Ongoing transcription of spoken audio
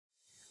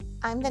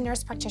I'm the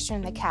nurse practitioner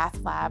in the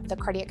cath lab, the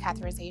cardiac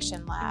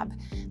catheterization lab.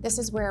 This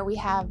is where we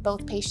have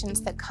both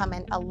patients that come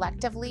in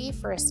electively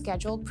for a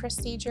scheduled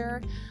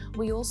procedure.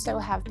 We also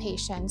have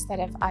patients that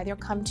have either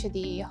come to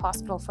the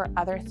hospital for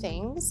other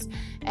things,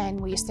 and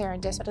we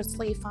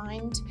serendipitously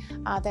find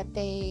that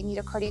they need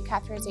a cardiac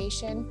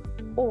catheterization,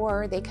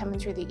 or they come in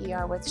through the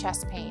ER with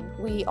chest pain.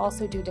 We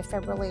also do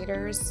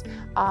defibrillators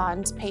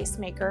and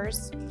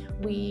pacemakers.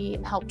 We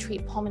help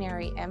treat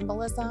pulmonary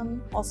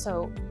embolism,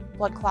 also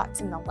blood clots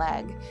in the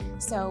leg.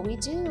 So we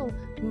do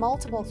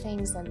multiple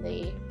things in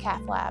the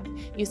cath lab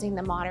using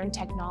the modern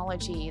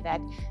technology that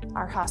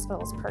our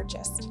hospitals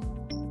purchased.